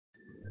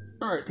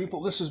Alright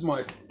people, this is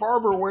my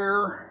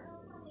Farberware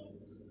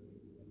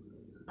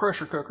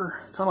pressure cooker.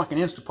 Kind of like an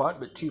Instapot,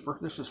 but cheaper.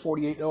 This is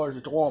 $48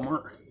 at the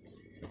Walmart.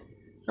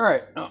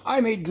 Alright,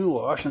 I made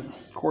goulash, and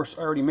of course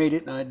I already made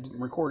it and I didn't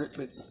record it,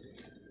 but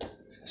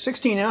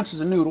 16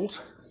 ounces of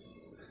noodles.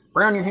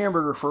 Brown your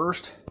hamburger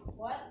first.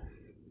 What?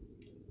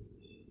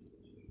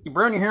 You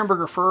brown your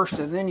hamburger first,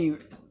 and then you,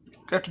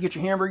 after you get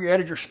your hamburger, you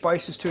added your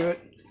spices to it.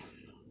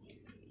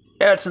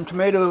 Add some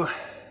tomato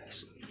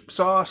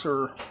sauce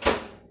or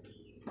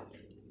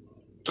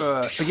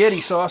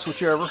spaghetti sauce,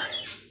 whichever.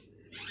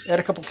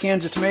 Add a couple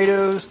cans of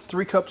tomatoes,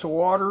 3 cups of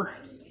water,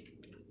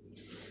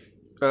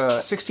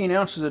 16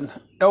 ounces of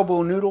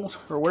elbow noodles,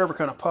 or whatever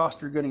kind of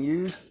pasta you're going to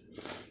use.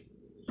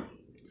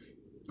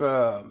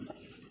 Put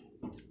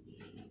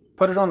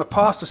it on the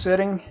pasta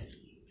setting,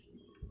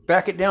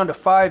 back it down to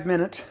 5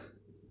 minutes,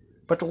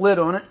 put the lid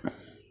on it.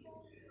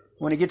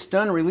 When it gets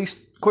done,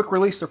 quick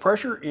release the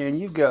pressure, and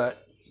you've got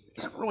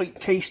some really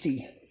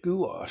tasty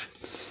goulash.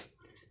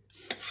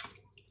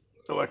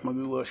 I like my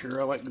goulash here.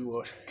 I like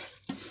goulash.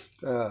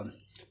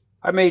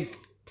 I made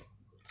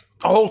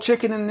a whole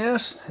chicken in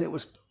this. It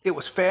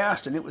was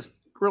fast and it was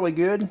really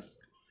good,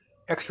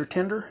 extra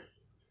tender.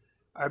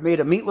 I made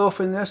a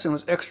meatloaf in this and it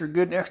was extra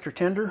good and extra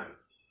tender.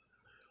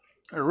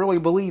 I really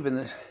believe in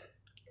the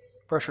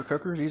pressure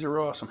cookers. These are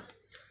awesome.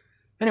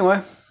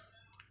 Anyway,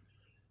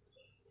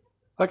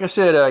 like I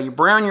said, you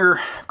brown your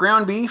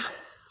ground beef,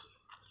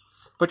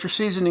 put your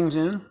seasonings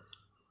in.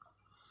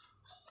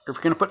 If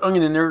you're going to put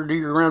onion in there, do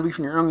your ground beef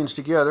and your onions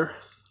together.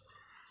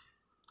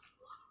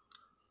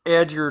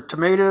 Add your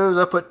tomatoes.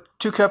 I put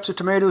 2 cups of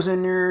tomatoes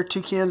in there, 2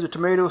 cans of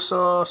tomato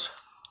sauce,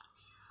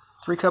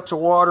 3 cups of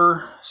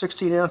water,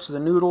 16 ounces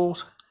of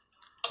noodles.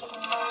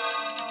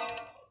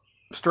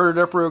 Stir it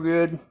up real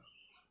good.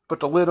 Put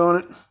the lid on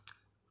it.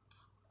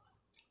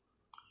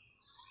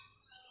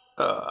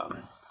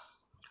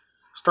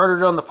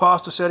 Started on the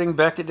pasta setting,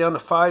 backed it down to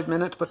 5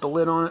 minutes, put the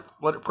lid on it,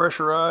 let it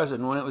pressurize,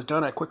 and when it was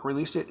done, I quick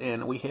released it,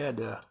 and we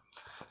had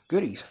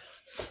goodies.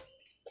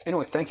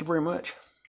 Anyway, thank you very much.